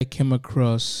came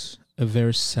across a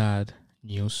very sad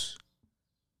news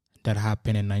that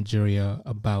happened in Nigeria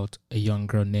about a young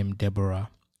girl named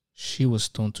Deborah. She was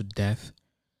stoned to death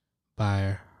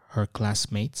by her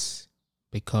classmates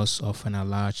because of an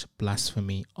alleged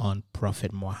blasphemy on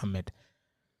Prophet Muhammad.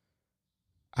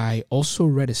 I also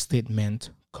read a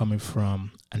statement coming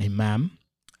from an imam.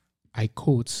 I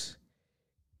quote,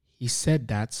 he said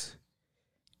that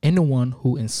anyone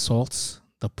who insults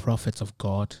the prophet of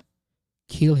God,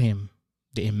 kill him,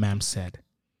 the imam said.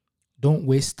 Don't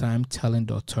waste time telling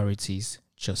the authorities,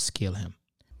 just kill him.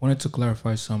 Wanted to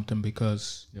clarify something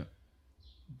because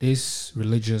these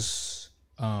religious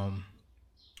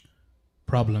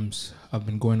problems have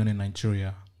been going on in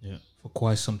Nigeria for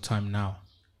quite some time now.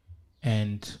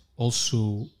 And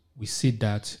also we see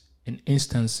that in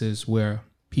instances where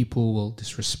people will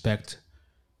disrespect,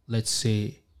 let's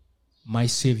say, my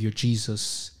Savior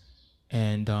Jesus,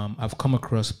 and I've come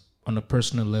across on a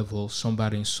personal level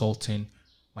somebody insulting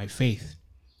my faith.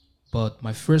 But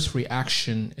my first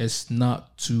reaction is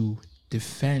not to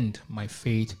defend my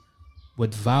faith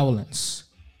with violence.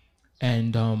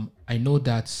 And I know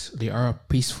that there are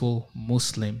peaceful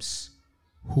Muslims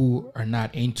who are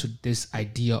not into this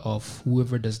idea of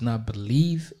whoever does not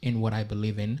believe in what I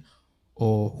believe in,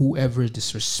 or whoever is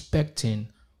disrespecting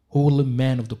holy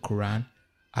men of the Quran,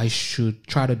 I should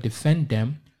try to defend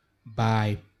them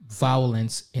by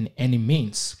violence in any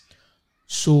means.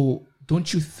 So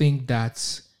don't you think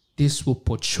that this will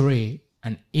portray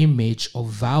an image of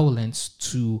violence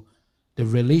to the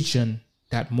religion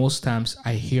that most times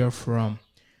I hear from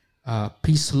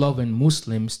peace-loving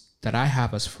Muslims that I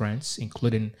have as friends,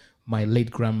 including my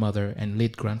late grandmother and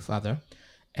late grandfather,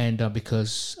 and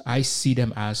because I see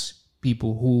them as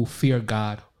people who fear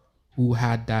God, who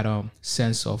had that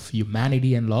sense of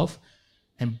humanity and love,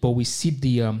 but we see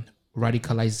the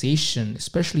radicalization,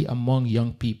 especially among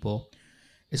young people.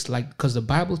 It's like, because the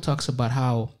Bible talks about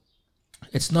how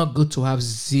it's not good to have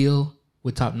zeal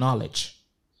without knowledge.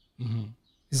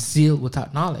 Zeal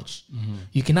without knowledge.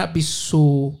 You cannot be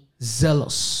so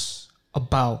zealous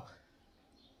about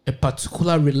a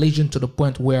particular religion to the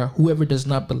point where whoever does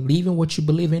not believe in what you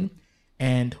believe in,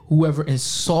 and whoever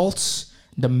insults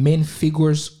the main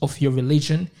figures of your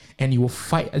religion, and you will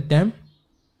fight at them.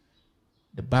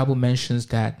 The Bible mentions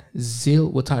that zeal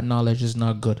without knowledge is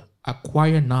not good.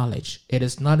 Acquire knowledge. It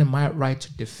is not in my right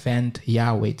to defend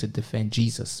Yahweh, to defend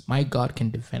Jesus. My God can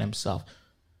defend himself.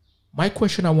 My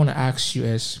question I want to ask you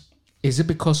is it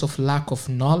because of lack of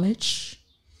knowledge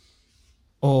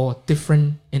or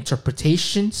different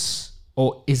interpretations?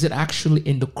 Or is it actually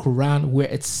in the Quran where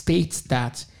it states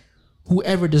that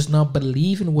whoever does not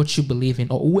believe in what you believe in,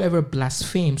 or whoever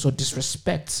blasphemes or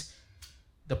disrespects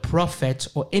the prophet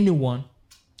or anyone,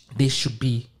 they should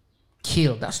be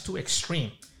killed? That's too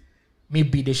extreme.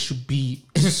 Maybe they should be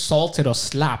insulted or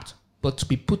slapped, but to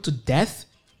be put to death,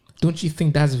 don't you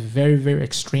think that's very, very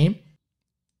extreme?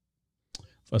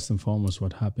 First and foremost,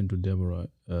 what happened to Deborah,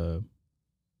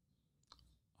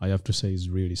 I have to say, is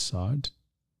really sad.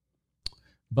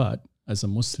 But as a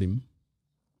Muslim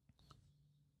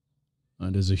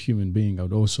and as a human being, I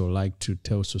would also like to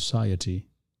tell society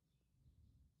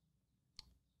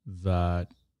that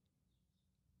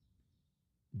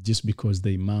just because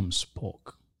the Imam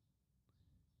spoke,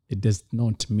 it does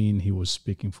not mean he was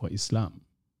speaking for Islam.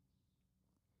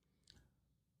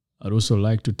 I'd also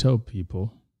like to tell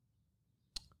people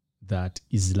that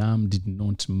Islam did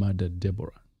not murder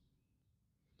Deborah.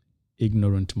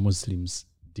 Ignorant Muslims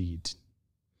did.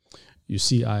 You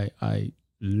see, I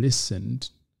listened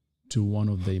to one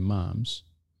of the Imams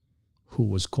who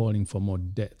was calling for more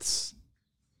deaths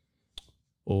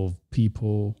of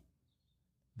people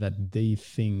that they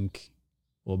think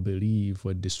or believe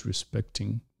were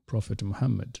disrespecting Prophet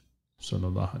Muhammad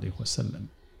sallallahu alaihi wasallam.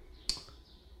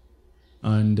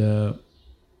 And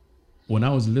when I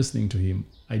was listening to him,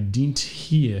 I didn't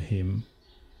hear him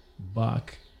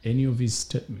back any of his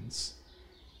statements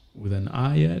with an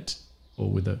ayat or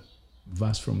with a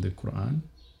verse from the Quran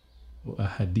or a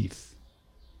hadith,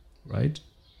 right?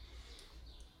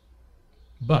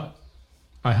 But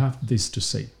I have this to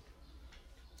say,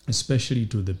 especially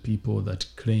to the people that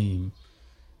claim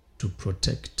to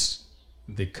protect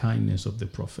the kindness of the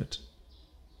Prophet.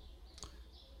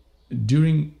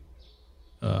 During,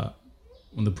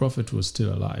 when the Prophet was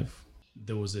still alive,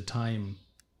 there was a time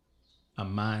a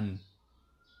man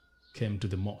came to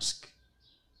the mosque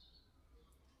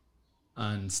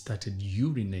and started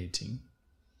urinating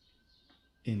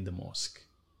in the mosque.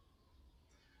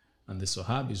 And the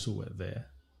Sahabis who were there,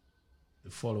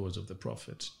 the followers of the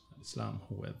Prophet Islam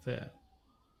who were there,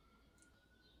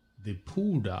 they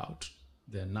pulled out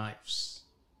their knives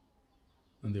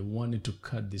and they wanted to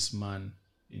cut this man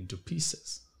into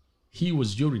pieces. He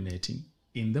was urinating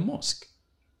in the mosque.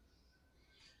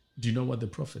 Do you know what the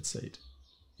Prophet said?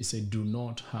 He said, do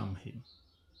not harm him.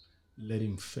 Let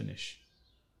him finish.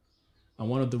 And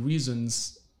one of the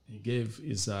reasons he gave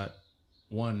is that,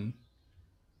 one,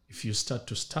 if you start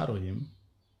to startle him,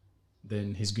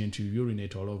 then he's going to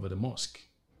urinate all over the mosque.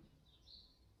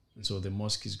 And so the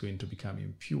mosque is going to become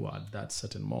impure at that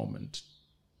certain moment.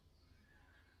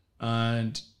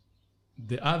 And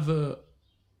the other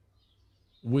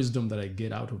wisdom that I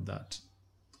get out of that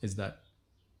is that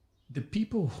the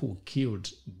people who killed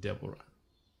Deborah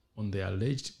on the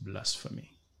alleged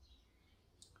blasphemy,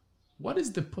 what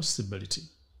is the possibility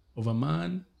of a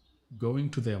man going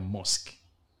to their mosque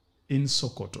in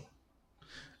Sokoto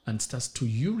and starts to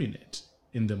urinate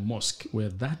in the mosque where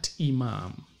that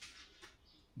imam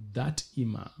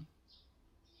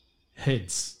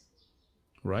heads,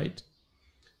 right?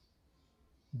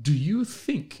 Do you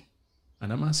think,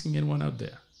 and I'm asking anyone out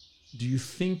there, do you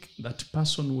think that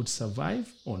person would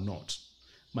survive or not?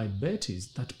 My bet is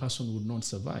that person would not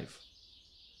survive,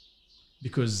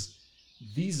 because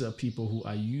these are people who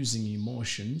are using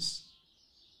emotions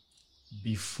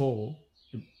before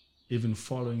even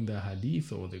following the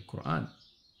hadith or the Quran.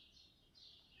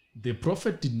 The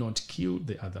Prophet did not kill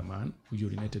the other man who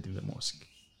urinated in the mosque.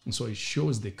 And so it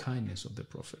shows the kindness of the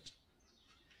Prophet.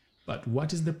 But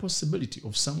what is the possibility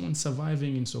of someone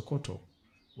surviving in Sokoto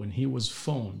when he was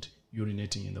found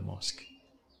urinating in the mosque?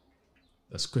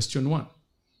 That's question one.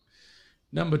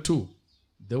 Number two,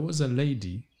 there was a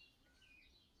lady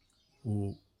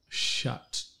who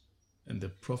sat in the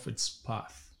Prophet's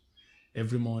path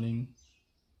every morning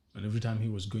and every time he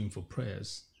was going for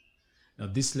prayers. Now,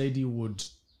 this lady would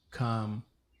come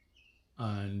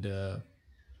and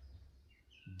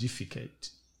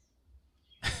defecate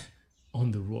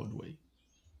on the roadway.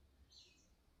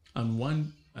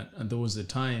 And there was a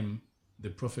time the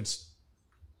prophets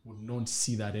would not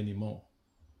see that anymore.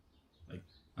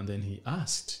 And then he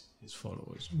asked his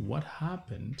followers, what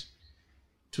happened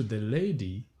to the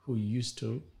lady who used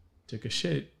to take a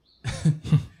shit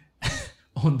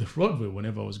on the roadway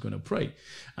whenever I was going to pray?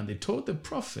 And they told the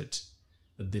Prophet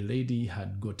that the lady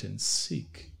had gotten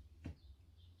sick.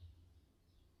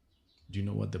 Do you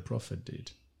know what the Prophet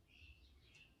did?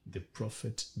 The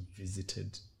Prophet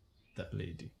visited that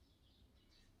lady.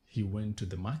 He went to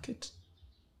the market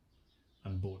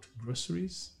and bought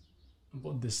groceries and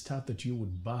bought the stuff that you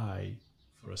would buy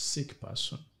for a sick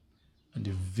person, and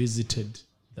he visited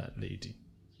that lady.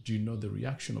 Do you know the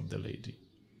reaction of the lady?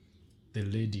 The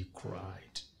lady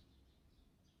cried.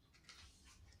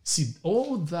 See,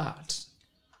 all that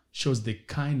shows the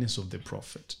kindness of the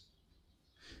Prophet,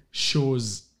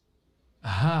 shows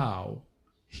how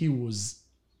he was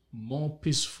more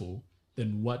peaceful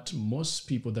than what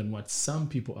some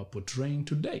people are portraying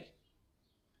today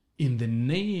in the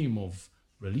name of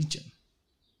religion.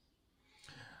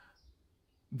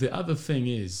 The other thing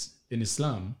is, in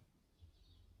Islam,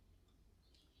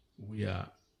 we are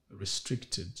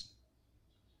restricted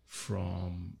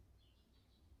from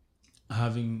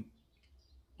having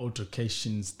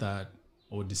altercations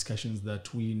or discussions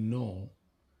that we know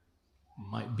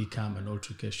might become an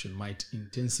altercation, might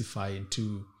intensify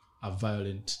into a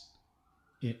violent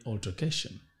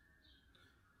altercation.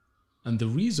 And the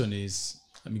reason is,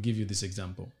 let me give you this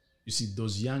example. You see,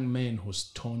 those young men who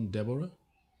stoned Deborah,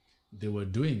 they were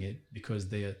doing it because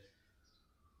they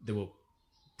were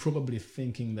probably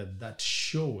thinking that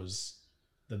shows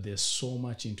that they're so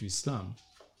much into Islam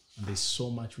and they so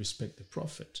much respect the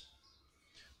Prophet.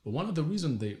 But one of the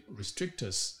reasons they restrict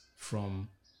us from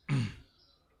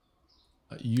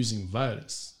using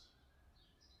violence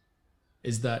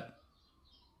is that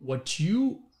what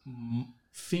you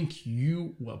think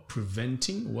you were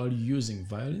preventing while using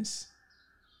violence,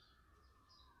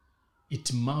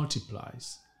 it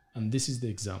multiplies. And this is the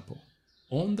example.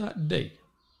 On that day,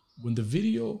 when the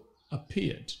video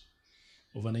appeared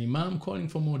of an imam calling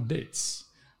for more dates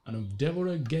and of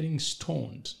Deborah getting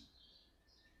stoned,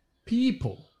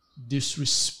 people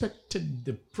disrespected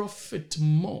the Prophet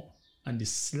more and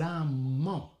Islam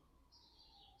more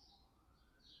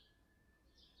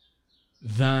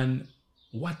than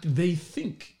what they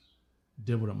think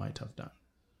Deborah might have done.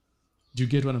 Do you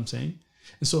get what I'm saying?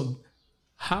 And so,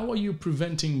 how are you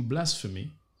preventing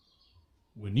blasphemy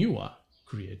when you are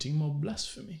creating more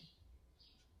blasphemy?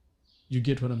 You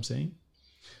get what I'm saying?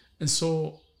 And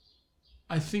so,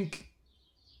 I think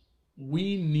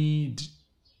we need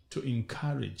to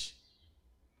encourage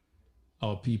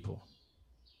our people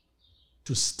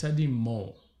to study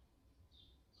more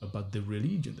about the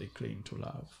religion they claim to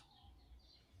love.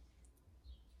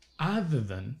 other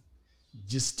than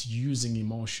just using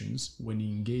emotions when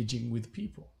engaging with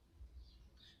people.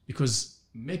 Because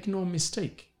make no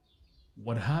mistake,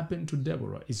 what happened to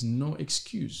Deborah is no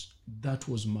excuse. That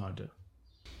was murder.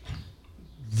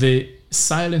 The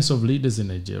silence of leaders in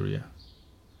Nigeria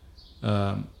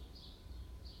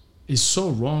is so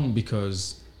wrong,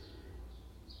 because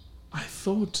I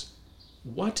thought,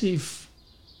 what if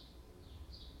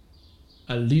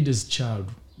a leader's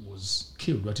child was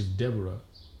killed? What if Deborah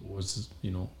was,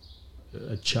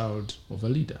 a child of a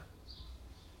leader?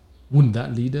 Wouldn't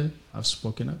that leader have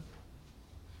spoken up?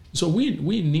 So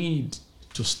we need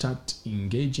to start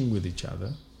engaging with each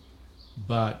other,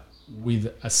 but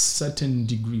with a certain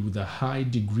degree, with a high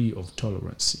degree of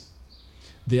tolerance.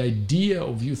 The idea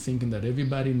of you thinking that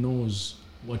everybody knows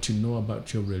what you know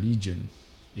about your religion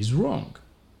is wrong.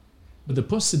 But the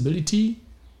possibility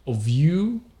of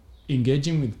you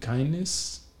engaging with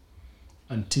kindness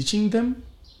and teaching them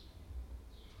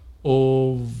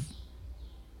of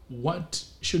what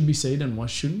should be said and what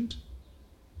shouldn't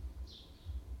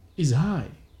is high,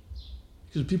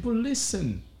 because people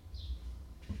listen.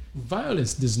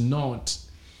 Violence does not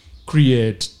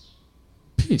create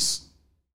peace.